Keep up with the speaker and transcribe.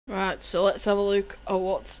Right, so let's have a look at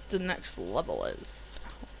what the next level is.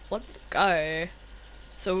 Let's go.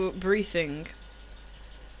 So, breathing.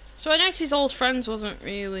 So I noticed Old Friends wasn't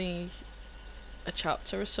really a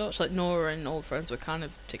chapter as such, like Nora and Old Friends were kind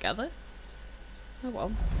of together. Oh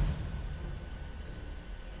well.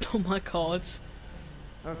 Oh my god.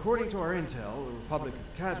 According to our intel, the Republic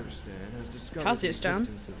of Kazakhstan has discovered the Kazakhstan?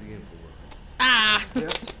 existence of the Infraworld. Ah!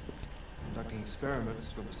 Yet, conducting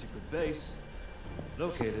experiments from a secret base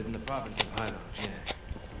located in the province of HIDEOUT.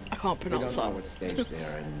 I can't We pronounce don't know that. what stage they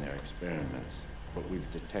are in their experiments, but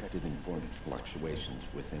we've detected important fluctuations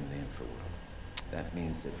within the infraworld. That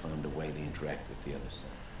means they found a way to interact with the other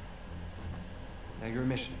side. Now your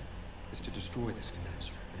mission is to destroy this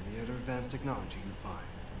condenser and any other advanced technology you find.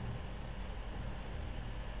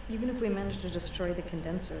 Even if we manage to destroy the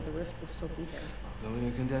condenser, the rift will still be there. Building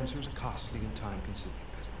a condenser is a costly and time-consuming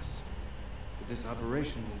business. But this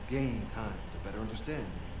operation will gain time to better understand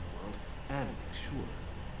the Infraworld and make sure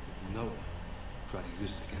that no one will try to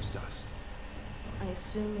use it against us. I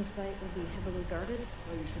assume the site will be heavily guarded?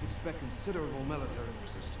 Well, you should expect considerable military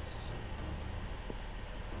resistance.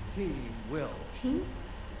 Team will. Team?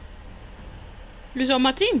 Who's on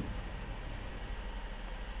my team?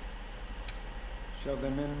 Show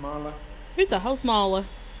them in, Marla. Who the hell's Marla?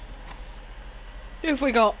 Who have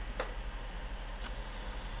we got?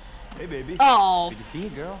 Hey, baby. Oh, Good to see you,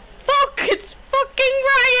 girl. fuck! It's fucking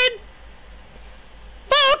Ryan!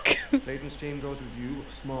 Fuck! Clayton's team goes with you,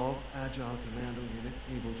 a small, agile commando unit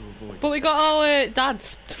able to avoid. But we got our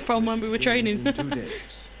dads from when we were training. In 2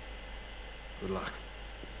 days. Good luck.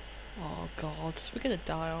 Oh god, we're gonna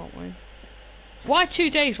die, aren't we? Why 2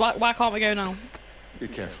 days? Why can't we go now? Be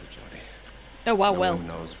careful, Jody. Oh wow, No well. one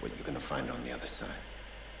knows what you're gonna find on the other side.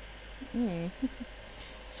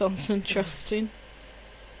 Sounds interesting.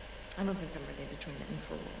 I don't think I'm ready to join the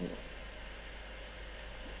Infraworld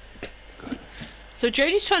yet. Good. So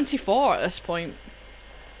Jodie's 24 at this point.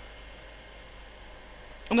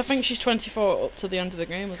 And I think she's 24 up to the end of the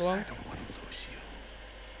game as well. I don't want to lose you.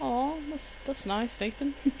 Oh, that's nice,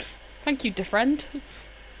 Nathan. Thank you, dear friend.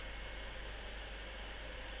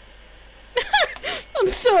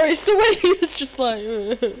 I'm sorry, it's the way he was just like...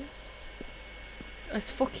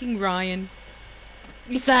 It's fucking Ryan.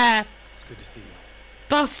 He's there. It's good to see you.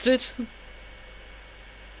 Bastard.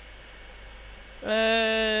 I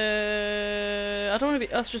don't want to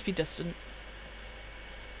be... Let's just be distant.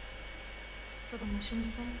 For the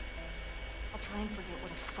mission's sake, I'll try and forget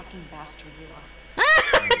what a fucking bastard you are.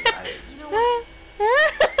 You know what?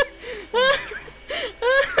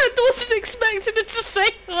 I wasn't expecting it to say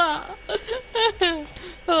that.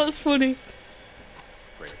 Oh, that's funny.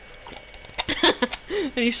 Great.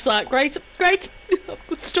 And he's just like, great, great.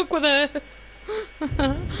 I'm stuck with her.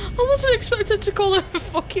 I wasn't expecting to call her a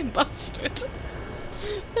fucking bastard.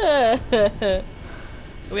 Are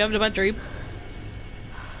we having a bad dream?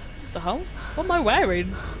 What the hell? What am I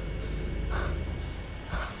wearing?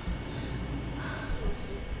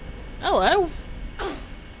 Hello?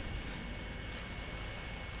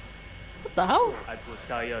 What the hell? I grew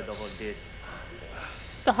tired of all this.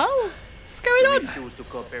 What the hell? What's going If you on? refuse to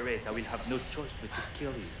cooperate, I will have no choice but to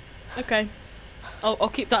kill you. Okay. I'll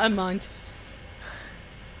keep that in mind.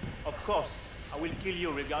 Of course, I will kill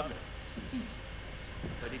you regardless.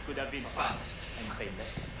 But it could have been fast and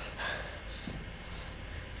painless.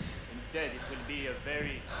 Instead, it will be a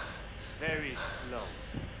very, very slow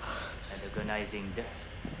and agonizing death.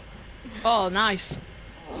 Oh, nice.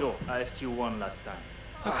 So, I ask you one last time.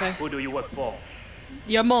 Okay. Who do you work for?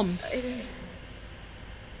 Your mum.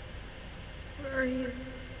 Where are you?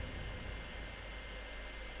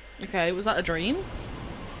 Okay, was that a dream?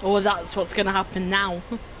 Or that's what's gonna happen now?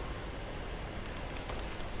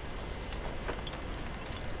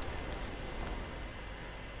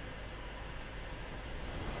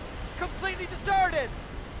 It's completely deserted!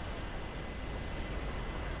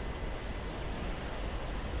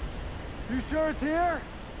 You sure it's here?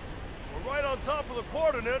 We're right on top of the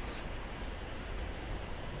coordinates.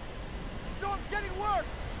 Storm's getting worse!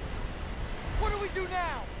 What do we do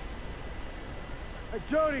now? Hey,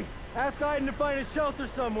 Jody, ask Aiden to find a shelter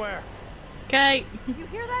somewhere. Okay. You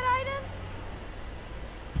hear that, Aiden?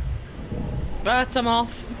 But I'm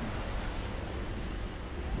off.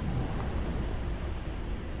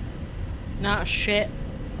 Nah, shit.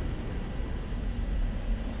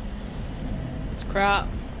 It's crap.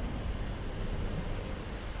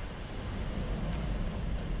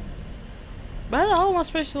 Where the hell am I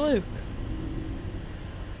supposed to look?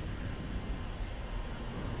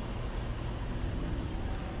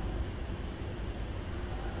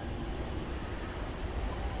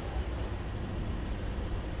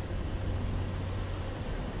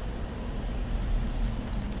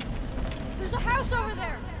 There's a house over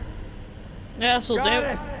there! Yeah, this'll do. Got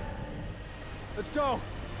it. Let's go.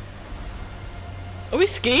 Are we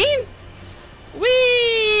skiing? Whee!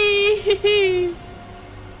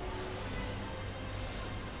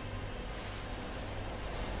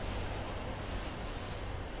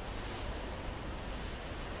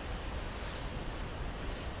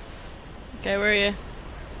 Okay, where are you?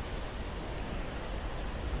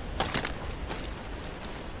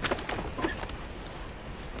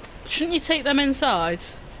 Shouldn't you take them inside?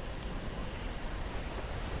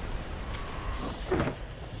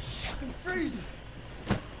 Fucking freezing.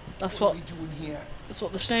 That's What what are we doing here? that's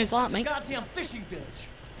what the snow's like, mate. Goddamn fishing village.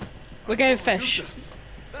 We're going fish.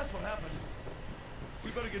 That's what happened. We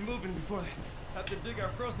better get moving before they have to dig our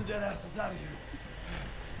frozen dead asses out of here.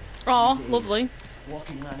 Oh, Days lovely.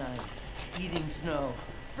 Walking on ice, eating snow,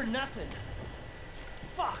 for nothing.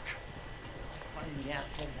 Fuck! Find the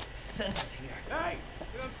asshole that sent us here. Hey!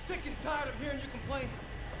 I'm sick and tired of hearing you complaining.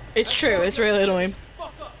 It's true, it's really annoying.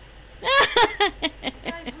 Fuck up!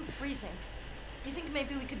 Guys, I'm freezing. You think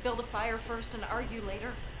maybe we could build a fire first and argue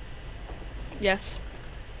later? Yes.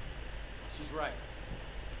 She's right.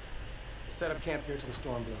 We'll set up camp here till the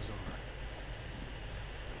storm blows over.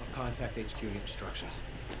 I'll contact HQ and get instructions.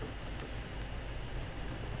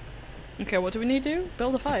 Okay, what do we need to do?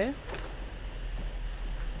 Build a fire?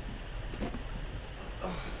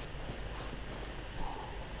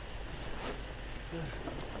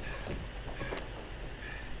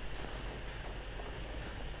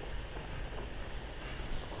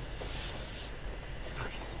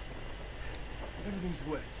 Everything's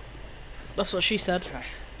wet. That's what she said. Try.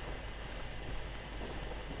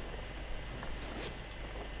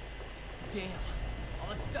 Damn, all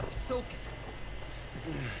this stuff is soaking.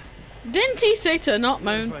 Didn't he say to not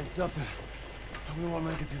Better moan? find something. We won't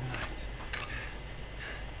make it through the night.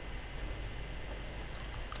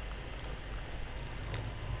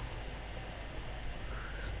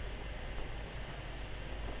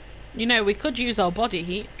 You know, we could use our body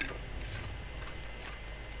heat.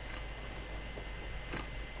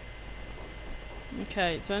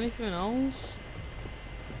 Okay, is there anything else?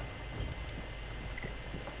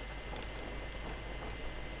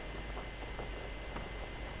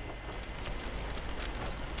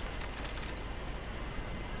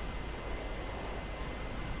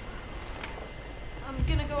 I'm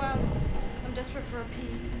gonna go out. I'm desperate for a pee.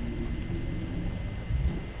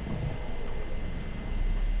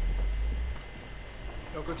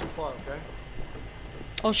 Don't go too far, okay?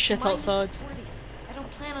 Oh shit, Mine outside. is sporty. I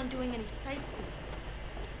don't plan on doing any sightseeing.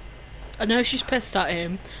 I know she's pissed at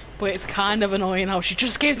him, but it's kind of annoying how she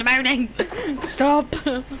just keeps moaning. Stop.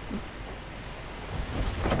 I'm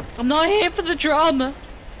not here for the drama.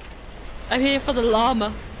 I'm here for the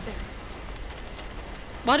llama.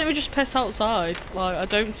 Why don't we just piss outside? Like, I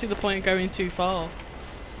don't see the point of going too far.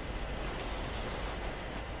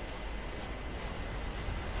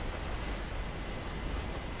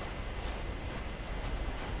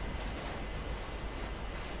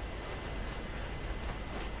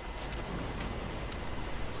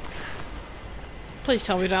 Please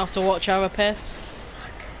tell me we don't have to watch our piss.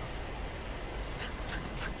 Fuck,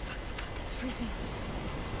 it's freezing.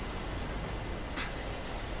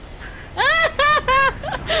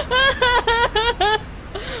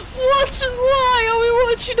 What? Why are we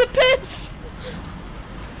watching a piss?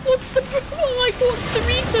 What's the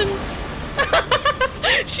reason?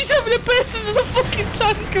 She's having a piss and there's a fucking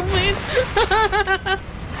tank coming.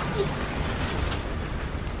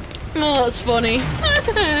 Oh, that's funny.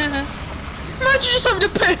 Imagine just having a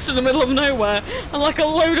piss in the middle of nowhere and like a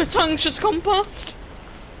load of tanks just come past.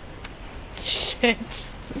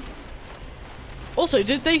 Shit. Also,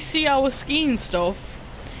 did they see our skiing stuff?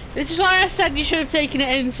 This is why I said you should have taken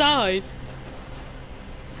it inside.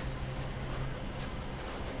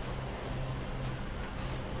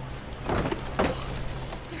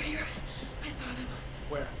 They're here. I saw them.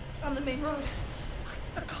 Where? On the main road.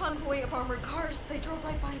 A convoy of armored cars. They drove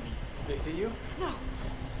right by me. They see you? No,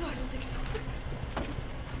 I don't think so.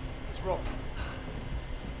 Let's roll.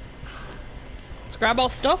 Let's grab our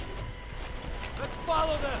stuff. Let's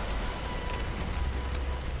follow them!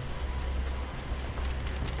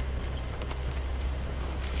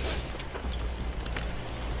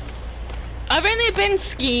 I've only been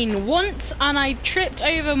skiing once and I tripped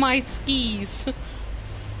over my skis.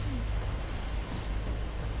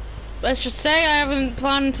 Let's just say I haven't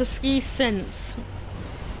planned to ski since.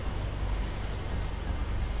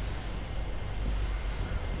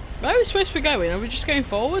 Where are we supposed to be going? Are we just going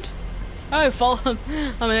forward? Oh, follow.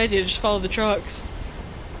 I'm an idiot, just follow the trucks.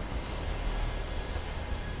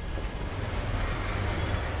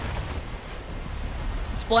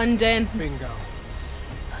 blend in. Bingo.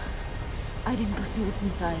 I didn't go see what's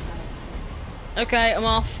inside. Okay, I'm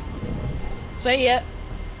off. See ya.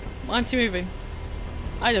 Why aren't you moving?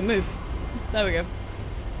 I didn't move. There we go.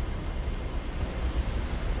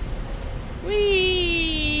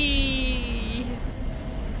 Whee!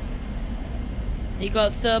 You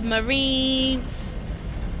got submarines.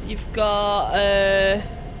 You've got a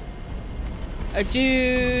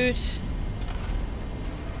dude.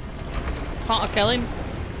 Can't I kill him?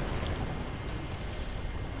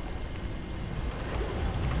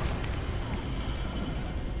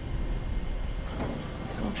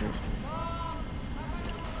 Soldiers.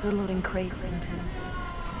 They're loading crates into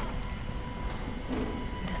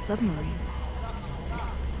submarines.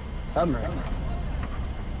 Submarine?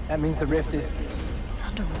 That means the rift is... It's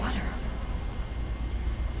underwater.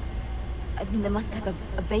 I mean, they must have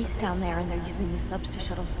a base down there, and they're using the subs to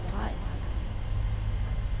shuttle supplies.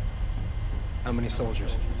 How many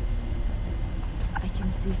soldiers? I can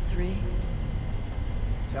see 3.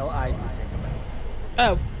 Tell Iden to take them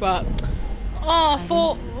out. Oh, right. Oh, I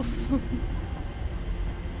thought.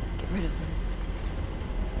 Get rid of them.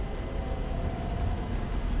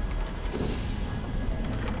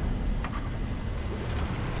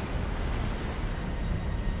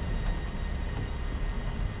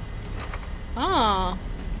 Ah.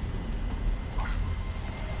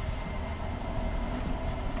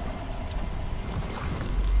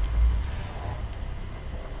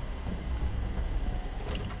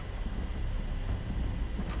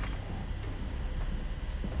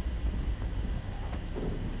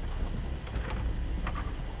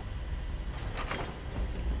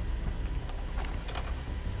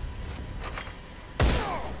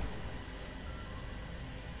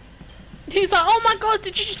 He's like, oh my god,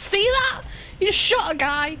 did you just see that? You just shot a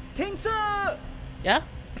guy. Tinsa! Yeah?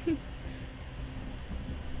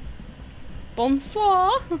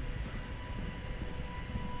 Bonsoir.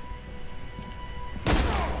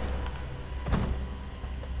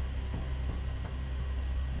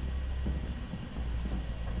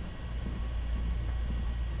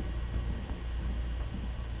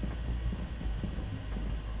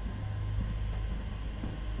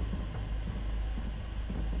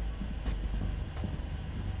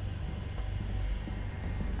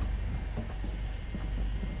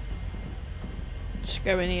 Just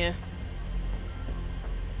go in here.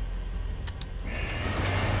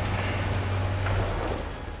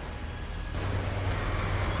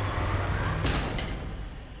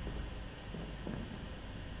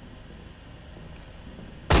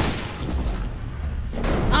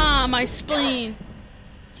 Ah, my spleen.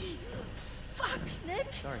 Fuck,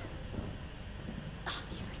 Nick! Sorry. You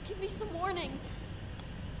could give me some warning.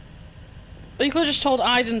 You could have just told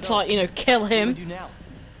Iden to, like, you know, kill What do him. we do now?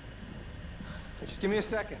 Just give me a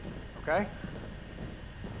second, okay?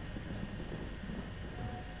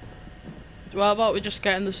 Well, how about we just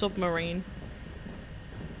get in the submarine?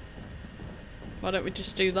 Why don't we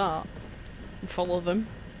just do that and follow them?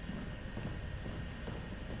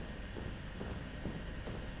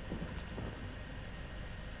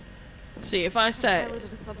 See, if I I say,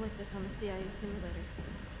 piloted a sub like this on the CIA simulator.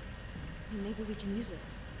 I mean, maybe we can use it.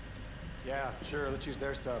 Yeah, sure, let's use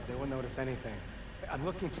their sub. They won't notice anything. I'm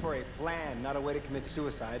looking for a plan, not a way to commit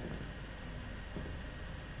suicide.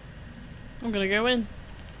 I'm gonna go in.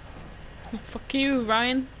 Fuck you,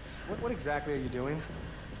 Ryan. What exactly are you doing?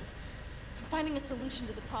 I'm finding a solution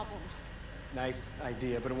to the problem. Nice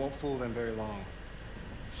idea, but it won't fool them very long.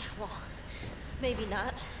 Yeah, well, maybe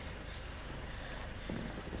not.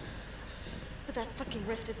 But that fucking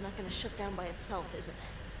rift is not gonna shut down by itself, is it?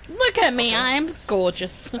 Look at me, I'm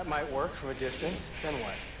gorgeous. That might work from a distance. Then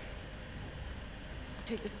what?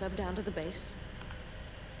 Take the sub down to the base.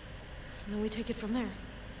 And then we take it from there.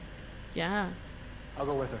 Yeah. I'll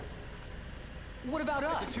go with her. What about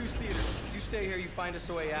us? It's a 2-seater. You stay here, you find us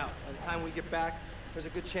a way out. By the time we get back, there's a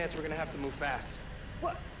good chance we're gonna have to move fast.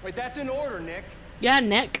 What? Wait, that's an order, Nick. Yeah,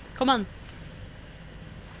 Nick, come on.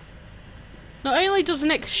 Not only does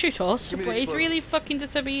Nick shoot us, Give me the but he's really explosives. fucking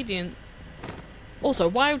disobedient. Also,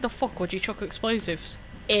 why the fuck would you chuck explosives?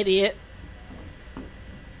 Idiot.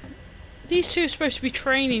 These two are supposed to be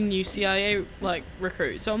training new CIA, like,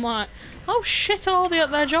 recruits, so I'm like, oh shit, are they at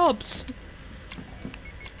their jobs?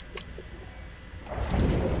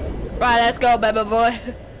 Right, let's go, baby boy.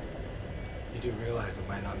 You do realize we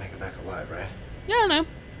might not make it back alive, right? Yeah, I know.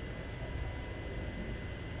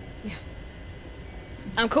 Yeah.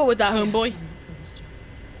 I'm cool with that, homeboy.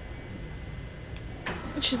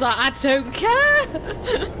 She's like, I don't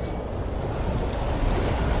care.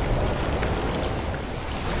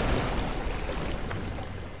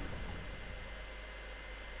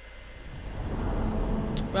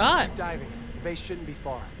 Right. Keep diving. The base shouldn't be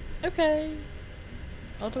far. Okay.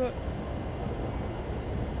 I'll do it.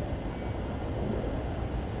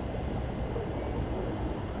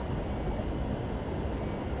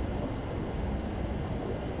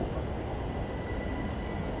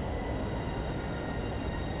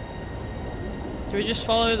 Do we just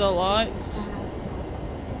follow the lights? It's bad.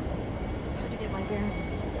 It's hard to get my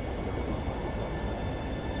bearings.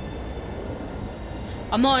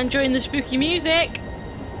 I'm not enjoying the spooky music.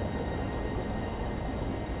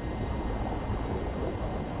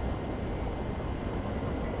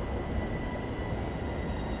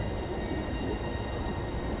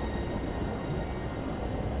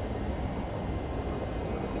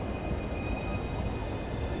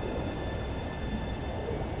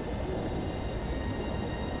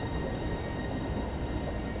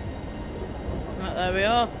 Right, there we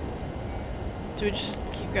are. Do we just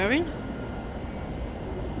keep going?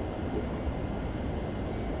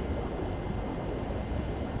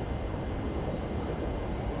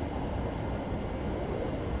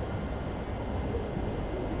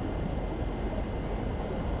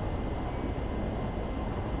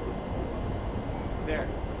 There.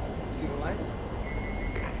 See the lights?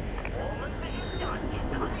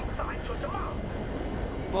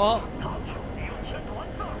 What?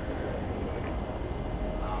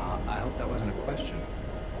 I hope that wasn't a question.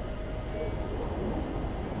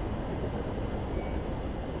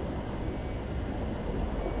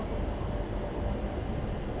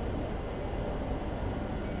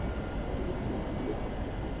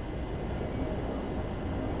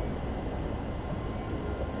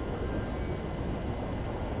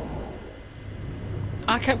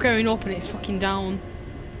 I kept going up and it's fucking down.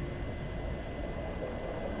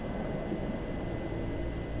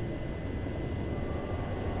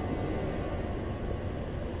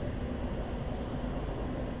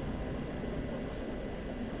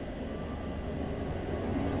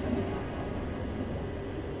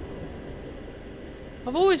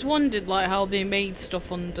 I've always wondered like how they made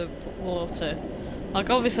stuff underwater. Like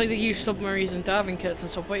obviously they use submarines and diving kits and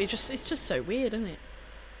stuff, but it's just so weird, isn't it?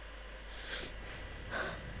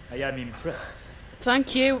 I am impressed.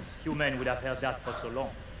 Thank you. Few men would have held that for so long.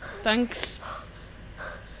 Thanks.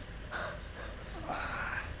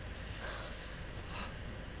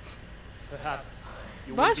 Perhaps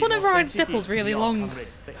you Why will is be one of more our sensitive nipples to really your long?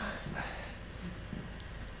 comrades' pain.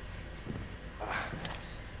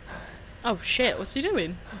 Oh shit, what's he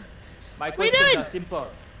doing? My What are you questions doing? are simple.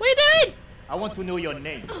 What are you doing? I want to know your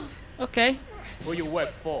name, Okay, who you work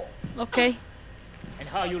for, okay. and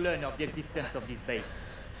how you learn of the existence of this base.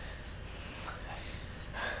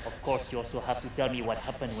 Of course, you also have to tell me what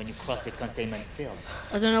happened when you crossed the containment field.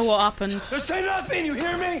 I don't know what happened. Just say nothing, you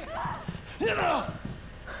hear me?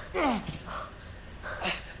 I'm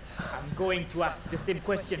going to ask the same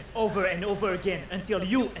questions over and over again until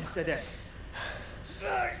you answer them.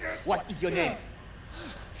 What is your name?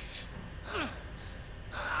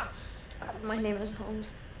 My name is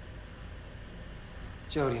Holmes.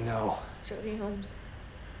 Jody, no. Jody Holmes.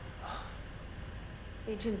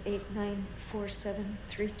 Agent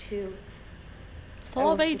 894732. It's a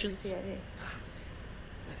lot of I work with the agents. CIA.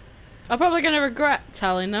 I'm probably gonna regret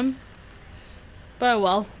telling them. But oh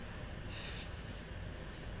well.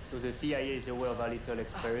 So the CIA is aware of our little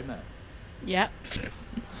experiments. Yeah.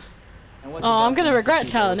 And what Oh, I'm about gonna the regret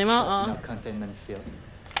entity telling that him, was trapped aren't in I? our containment field?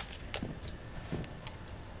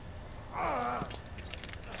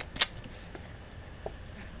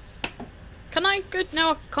 Can I? Good.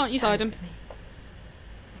 No, I can't use item. Stabbed me.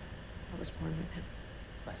 I was born with him.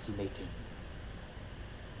 Fascinating.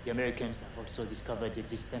 The Americans have also discovered the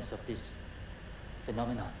existence of this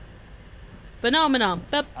phenomenon. Phenomenon.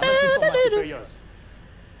 I must inform our superiors.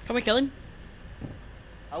 Can we kill him?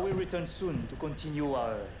 I will return soon to continue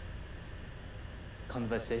our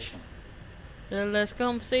conversation. A little less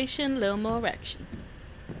conversation, a little more action.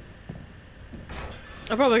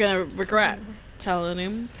 I'm probably gonna regret telling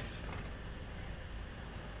him.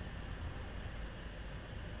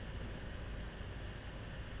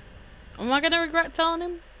 Am I gonna regret telling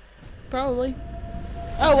him? Probably.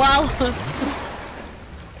 Oh well.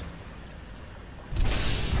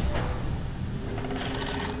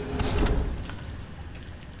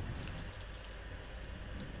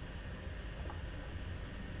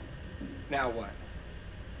 Now what?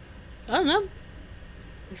 I don't know.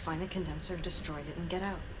 We find the condenser, destroy it, and get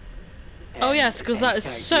out. Oh yes, because that is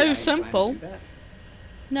so simple.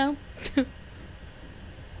 No.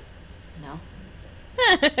 No?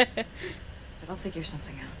 But I'll figure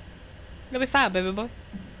something out. You'll be fine, baby boy.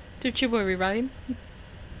 Don't you worry, Ryan.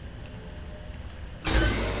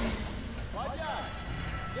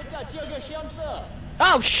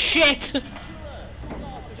 Oh shit!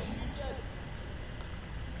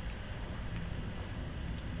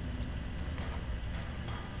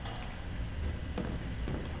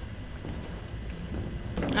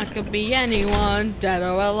 I could be anyone, dead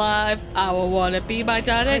or alive. I would wanna be my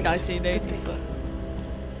dad in 1984.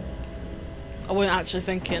 I wasn't actually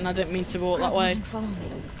thinking, I didn't mean to walk that way. Follow me.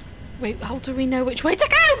 Wait, how do we know which way to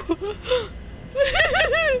go?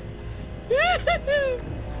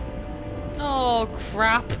 Oh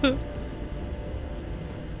crap.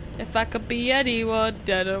 If I could be anyone,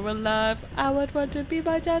 dead or alive, I would want to be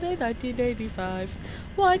my dad in 1985.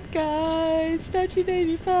 What guys,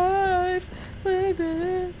 1985.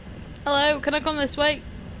 Hello, can I come this way?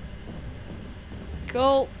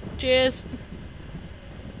 Cool, cheers.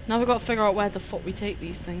 Now we've got to figure out where the fuck we take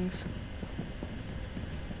these things.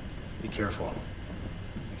 Be careful.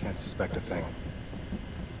 You can't suspect a thing.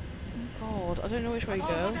 Oh God, I don't know which way to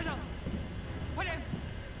go.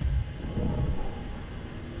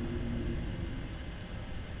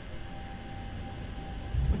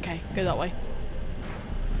 Okay, go that way.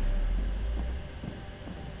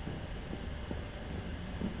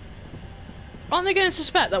 Aren't they going to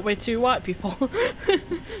suspect that we're two white people? They're going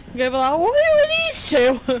to be like, who are these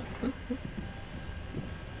two?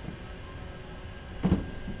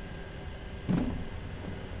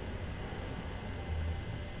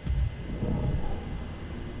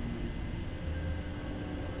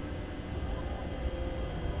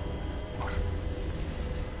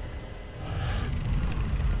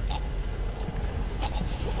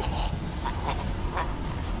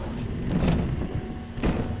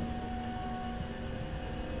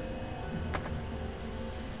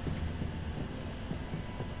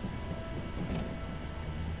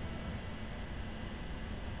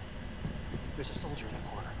 There's a soldier in the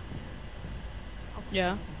corner. I'll take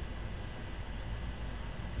Yeah. it.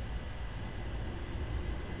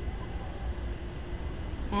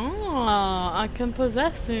 Ah, I can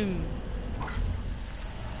possess him.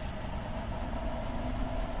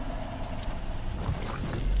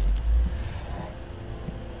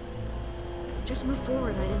 Just move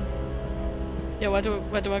forward, Aiden. Yeah, where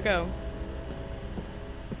do I go?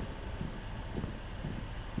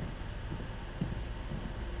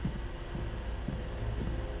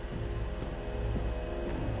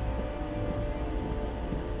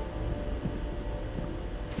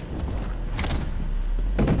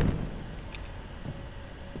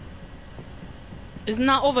 Isn't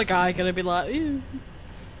that other guy gonna be like, ew?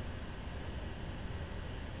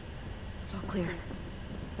 It's all clear.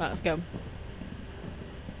 Right, let's go.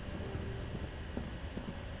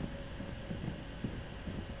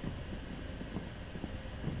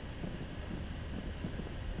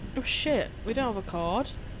 Oh shit, we don't have a card.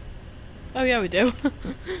 Oh yeah, we do.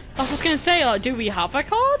 I was gonna say, like, do we have a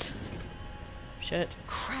card? Shit.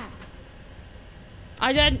 Crap.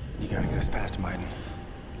 I didn't. You gotta get us past him, Aiden.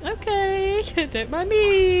 Okay, don't mind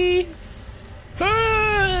me.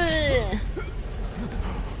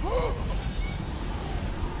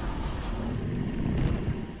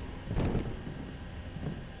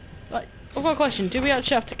 Like, I've got a question. Do we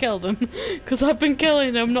actually have to kill them? Because I've been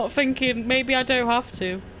killing them, not thinking maybe I don't have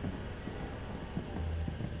to.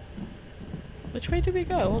 Which way do we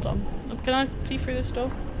go? Hold on. Can I see through this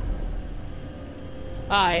door?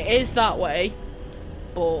 Ah, it is that way.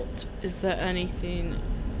 But is there anything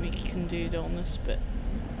we can do on this bit?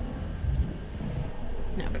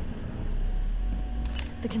 No.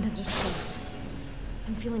 The condenser's close.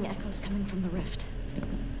 I'm feeling echoes coming from the rift.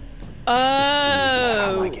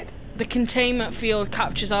 Oh, like it. the containment field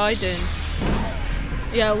captures Aiden.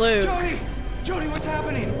 Yeah, Luke. Jody! Jody, what's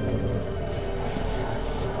happening?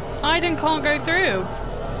 Aiden can't go through.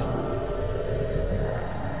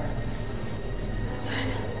 That's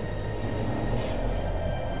Aiden.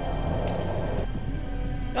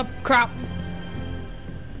 Oh crap.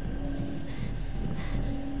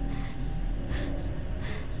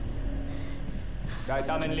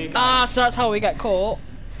 Ah, so that's how we get caught.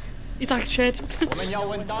 He's like shit.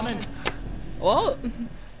 What?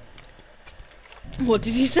 What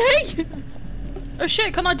did he say? Oh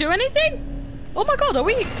shit, can I do anything? Oh my god, are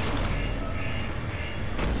we?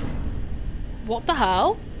 What the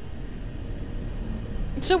hell?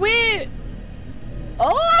 So we're...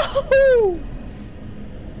 Oh!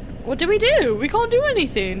 What do we do? We can't do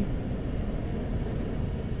anything.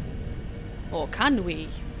 Or can we?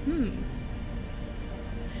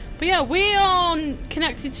 But yeah, we aren't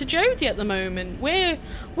connected to Jodie at the moment. We're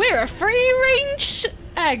a free-range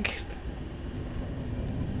egg.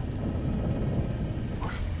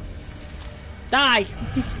 Die.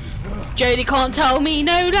 Jodie can't tell me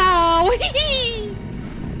no now.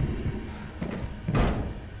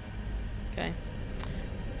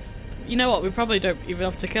 You know what? We probably don't even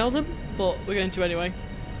have to kill them, but we're going to anyway.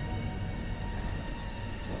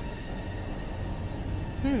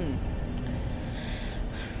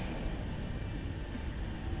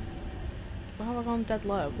 Why have I gone dead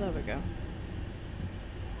low? There we go.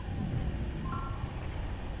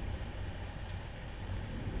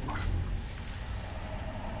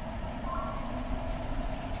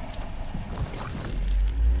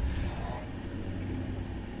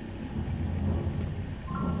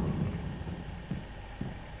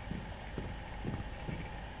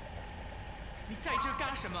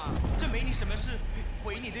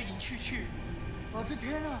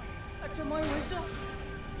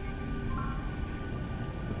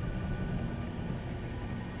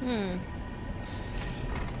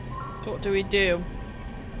 So what do we do?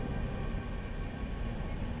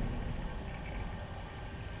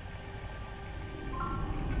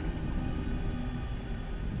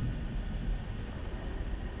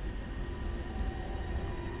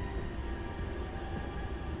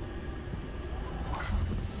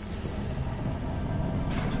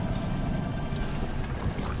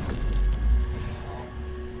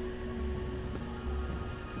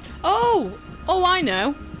 Oh, I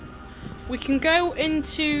know. We can go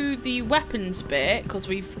into the weapons bit because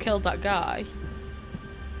we've killed that guy.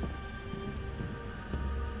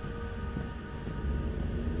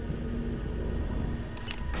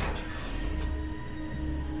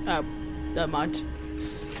 Oh, never mind.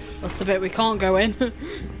 That's the bit we can't go in.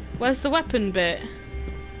 Where's the weapon bit?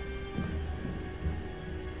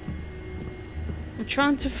 I'm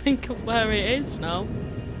trying to think of where it is now.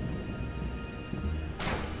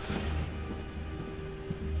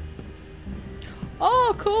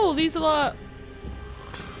 Oh, cool. These are like...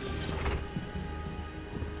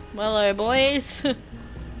 Hello, boys.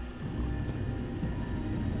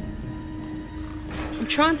 I'm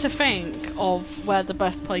trying to think of where the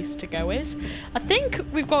best place to go is. I think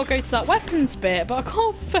we've got to go to that weapons bit, but I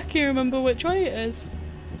can't fucking remember which way it is.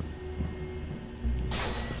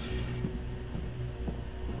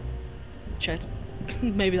 Shit.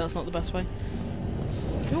 Maybe that's not the best way.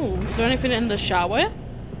 Ooh, is there anything in the shower?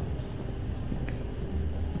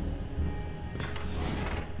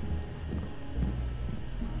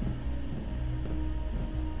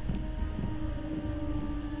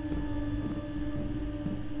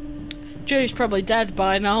 Joey's probably dead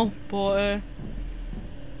by now, but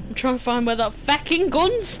I'm trying to find where that fucking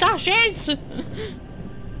gun stash is!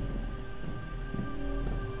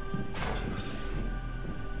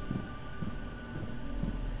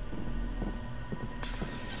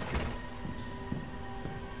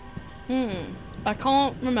 I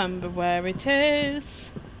can't remember where it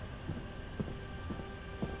is.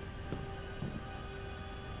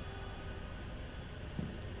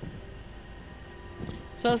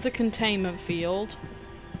 So that's the containment field.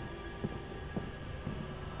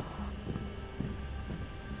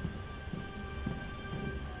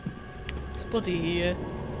 It's bloody here.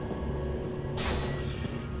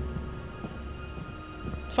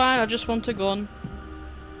 It's fine, I just want a gun.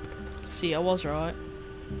 See, I was right.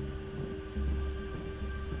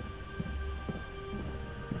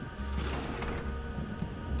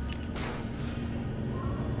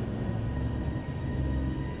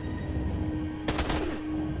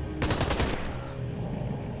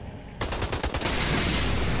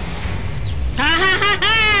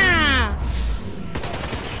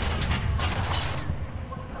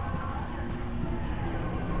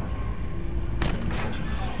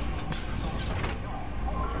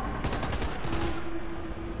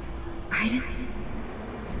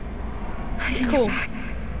 It's cool.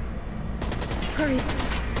 Hurry.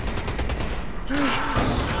 Hurry.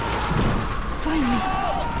 Find me.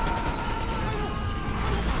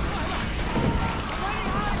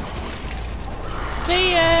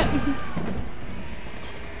 See ya.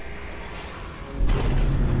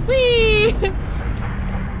 Whee!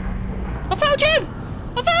 I found you!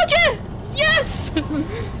 I found you! Yes!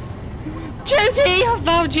 Jodie, I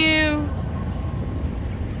found you!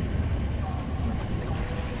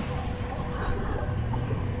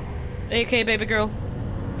 Okay, baby girl.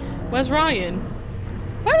 Where's Ryan?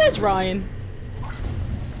 Where is Ryan?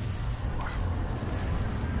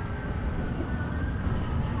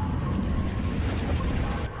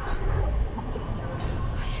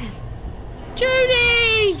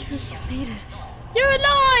 Judy! You made it. You're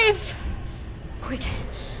alive! Quick.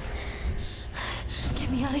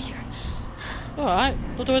 Get me out of here. Alright,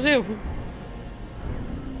 what do I do?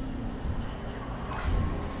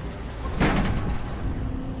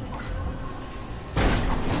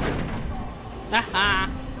 Haha!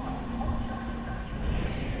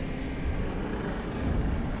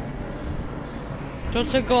 Do you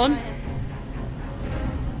want a gun?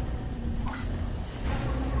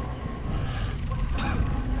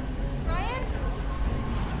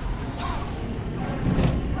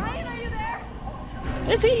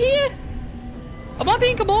 Is he here? Am I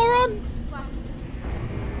being a moron? Glass.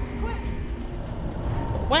 Quick!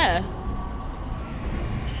 Where?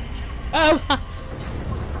 Oh.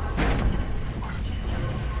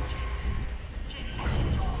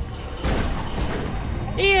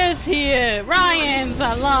 He is here. Ryan's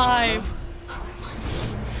alive.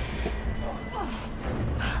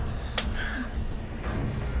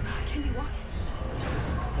 Can you walk?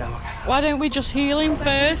 Yeah, I'm okay. Why don't we just heal him Go back to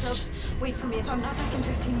the first? slopes. Wait for me. If I'm not back in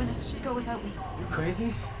 15 minutes, just go without me. You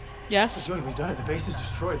crazy? Yes. Jody, we've done it. The base is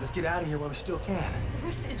destroyed. Let's get out of here while we still can. The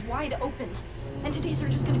rift is wide open. Entities are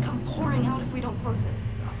just gonna come pouring out if we don't close it.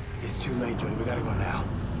 It's too late, Jody. We gotta go now.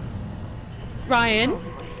 Ryan,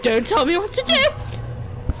 don't tell me what to do.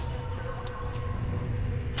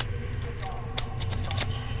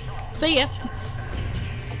 See ya.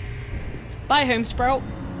 Bye, home sprout.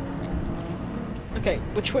 Okay,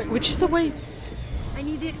 which way? Which is the way? I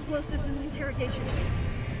need the explosives in the interrogation room.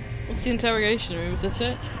 What's the interrogation room? Is this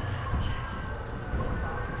it?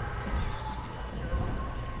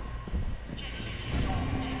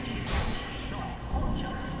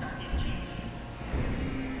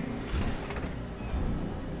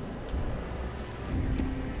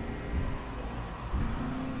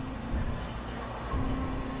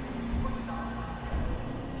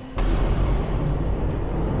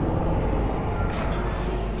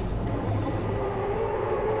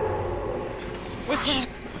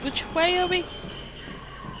 Which way are we?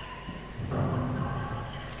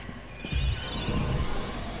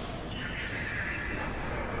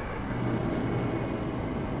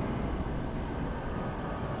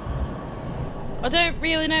 I don't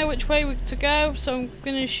really know which way to go, so I'm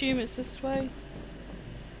gonna assume it's this way.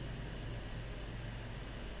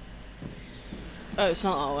 Oh, it's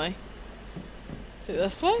not that way. Is it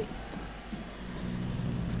this way?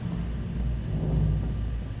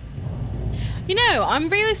 You know, I'm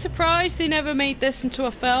really surprised they never made this into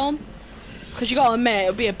a film. Because you gotta admit,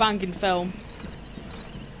 it'll be a banging film.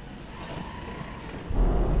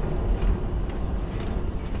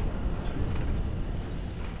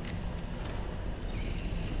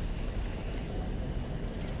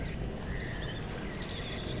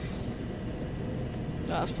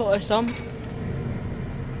 Let's put this on.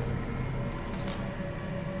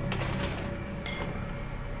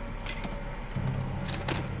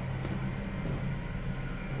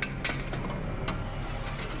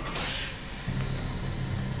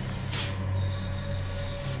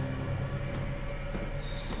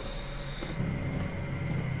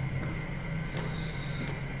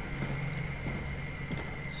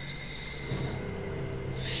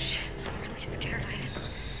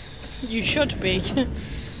 You should be. Stay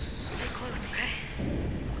close, okay?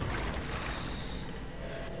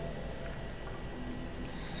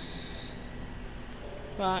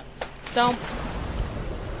 Right. Down.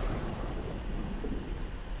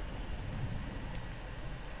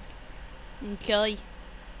 Okay.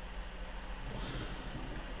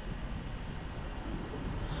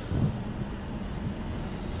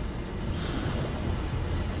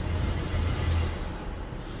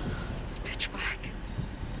 It's pitch black.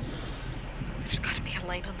 There's gotta be a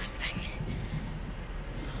light on this thing.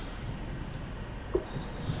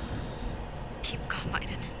 Keep calm,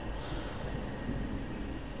 Aiden.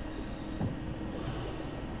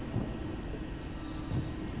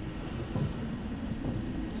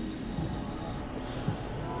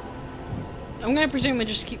 I'm gonna presume we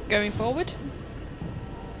just keep going forward.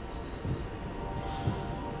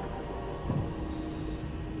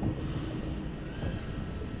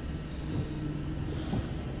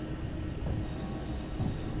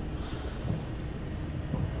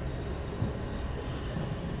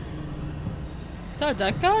 Is that a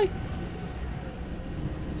dead guy?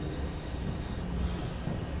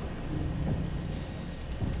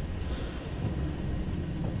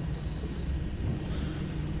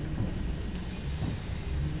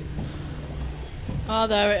 Oh,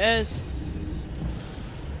 there it is.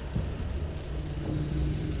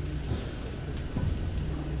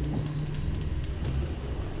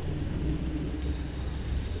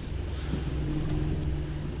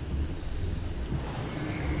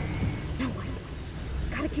 No,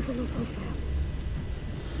 gotta keep a low profile.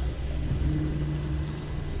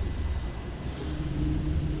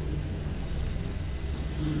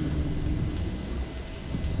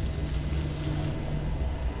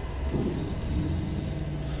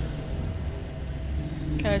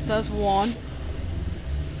 Okay, so that's one.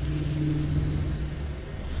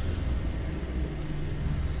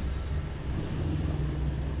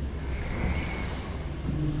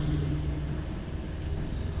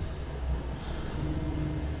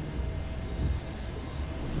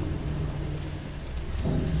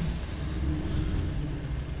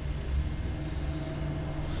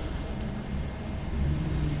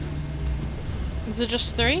 there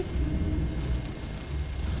just 3?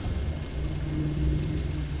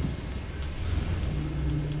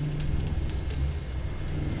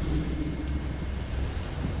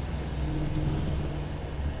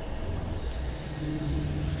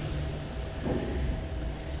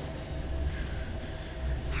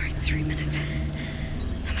 Alright, 3 minutes.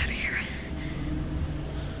 I'm out of here.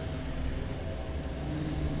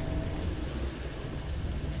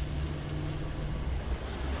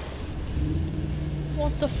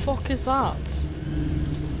 What the fuck is that?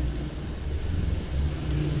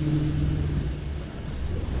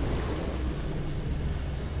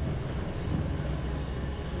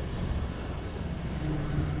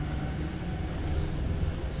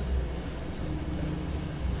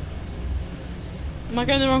 Am I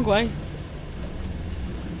going the wrong way?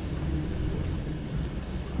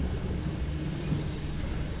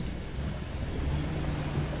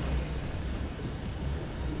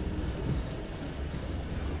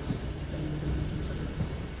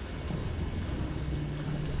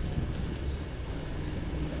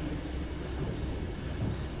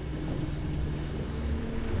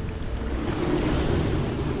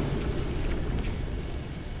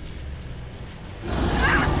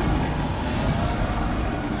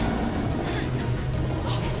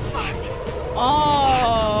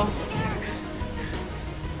 Oh.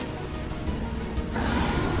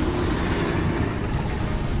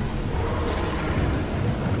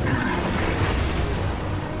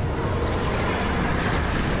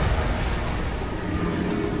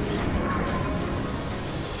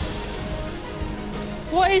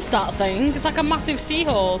 What is that thing? It's like a massive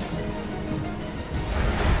seahorse.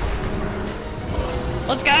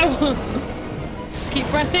 Let's go! Just keep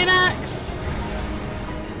pressing X.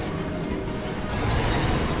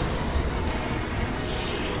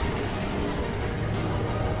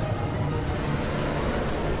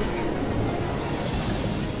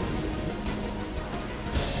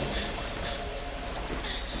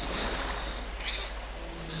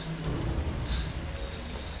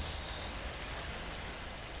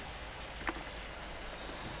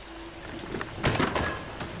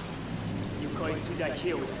 You're going to die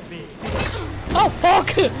here with me. Oh fuck!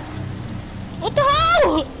 What the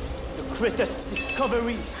hell? The greatest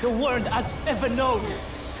discovery the world has ever known.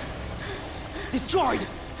 Destroyed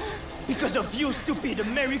because of you, stupid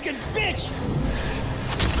American bitch!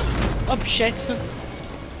 Oh shit.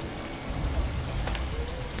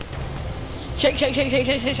 Shake, shake, shake, shake,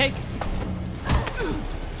 shake, shake, shake.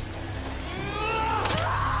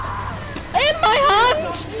 In my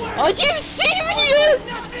hand! Are you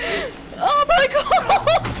serious? Oh my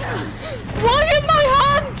god! Why in my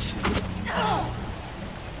hand?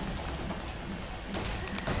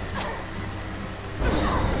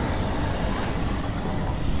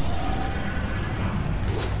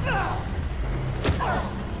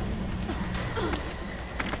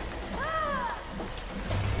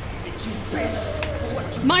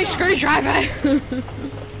 My screwdriver!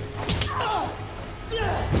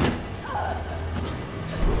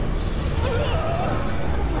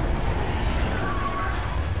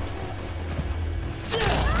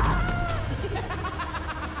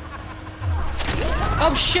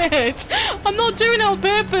 Oh shit! I'm not doing it on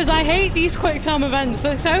purpose. I hate these quick time events.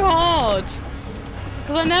 They're so hard.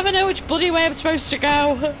 Because I never know which bloody way I'm supposed to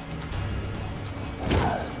go.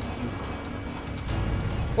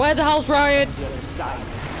 Where the hell's Ryan? The other side.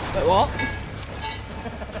 Wait, what?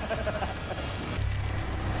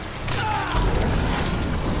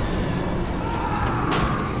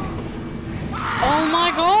 Oh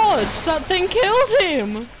my god! That thing killed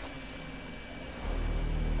him!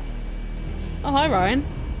 Oh, hi Ryan.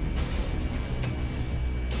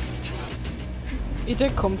 He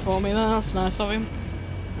did come for me, that's nice of him.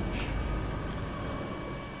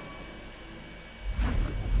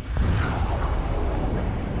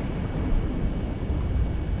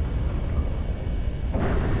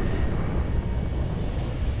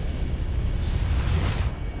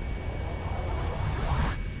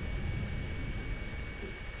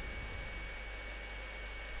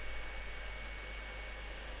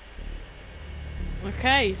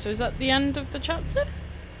 Okay, so is that the end of the chapter?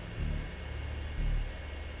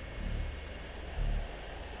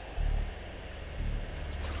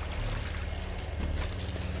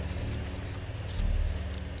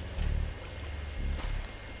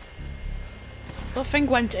 That thing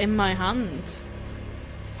went in my hand.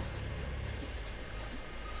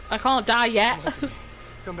 I can't die yet.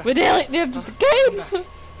 We're nearly at the end of the game!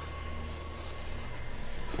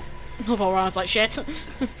 I thought I was like shit.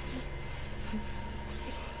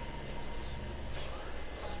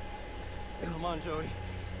 Come on, Joey.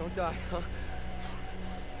 Don't die, huh?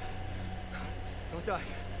 Don't die.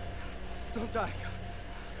 Don't die.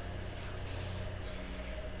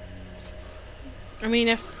 I mean,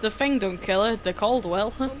 if the thing don't kill her, the cold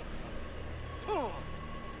will.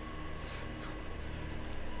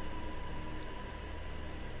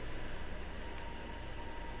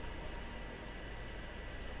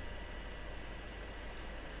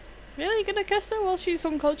 Really, you gonna kiss her while she's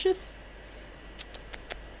unconscious?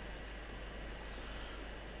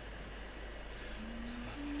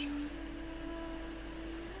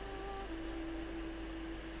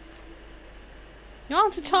 The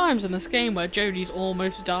amount of times in this game where Jodie's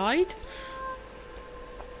almost died.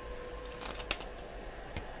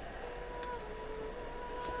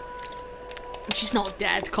 She's not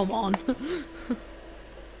dead, come on.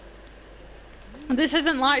 This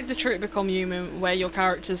isn't like Detroit Become Human where your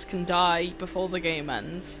characters can die before the game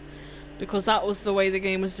ends. Because that was the way the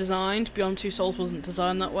game was designed. Beyond Two Souls wasn't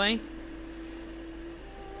designed that way.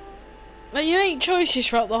 Like, you make choices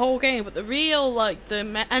throughout the whole game, but the real, like,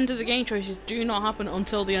 the end of the game choices do not happen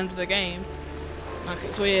until the end of the game. Like,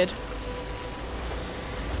 it's weird.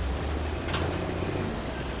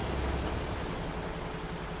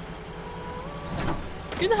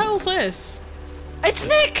 Who the hell's this? It's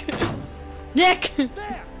Nick! Nick!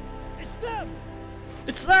 There! It's them!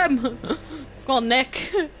 It's them! Go on,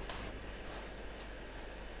 Nick.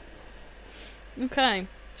 Okay,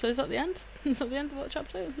 so is that the end? Is that the end of that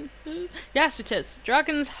chapter? Yes, it is.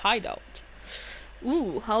 Dragon's Hideout.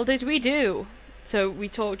 Ooh, how did we do? So, we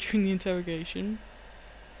talked during the interrogation.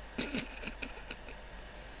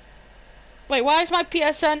 Wait, why is my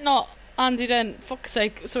PSN not handed in? Fuck's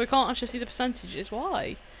sake, so we can't actually see the percentages.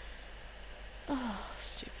 Why? Oh,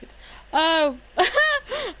 stupid. Oh,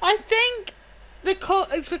 I think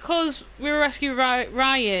it's because we were rescuing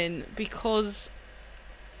Ryan because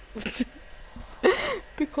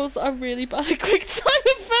because I'm really bad at quick time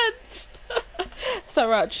events. So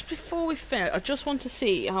right, just before we finish, I just want to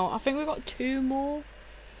see how. I think we've got 2 more.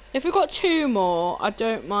 If we've got 2 more, I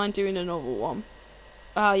don't mind doing another one.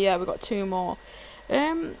 Yeah, we've got 2 more.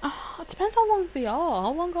 It depends how long they are.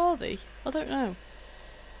 How long are they? I don't know.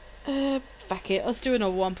 Fuck it, let's do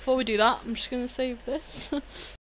another one. Before we do that, I'm just gonna save this.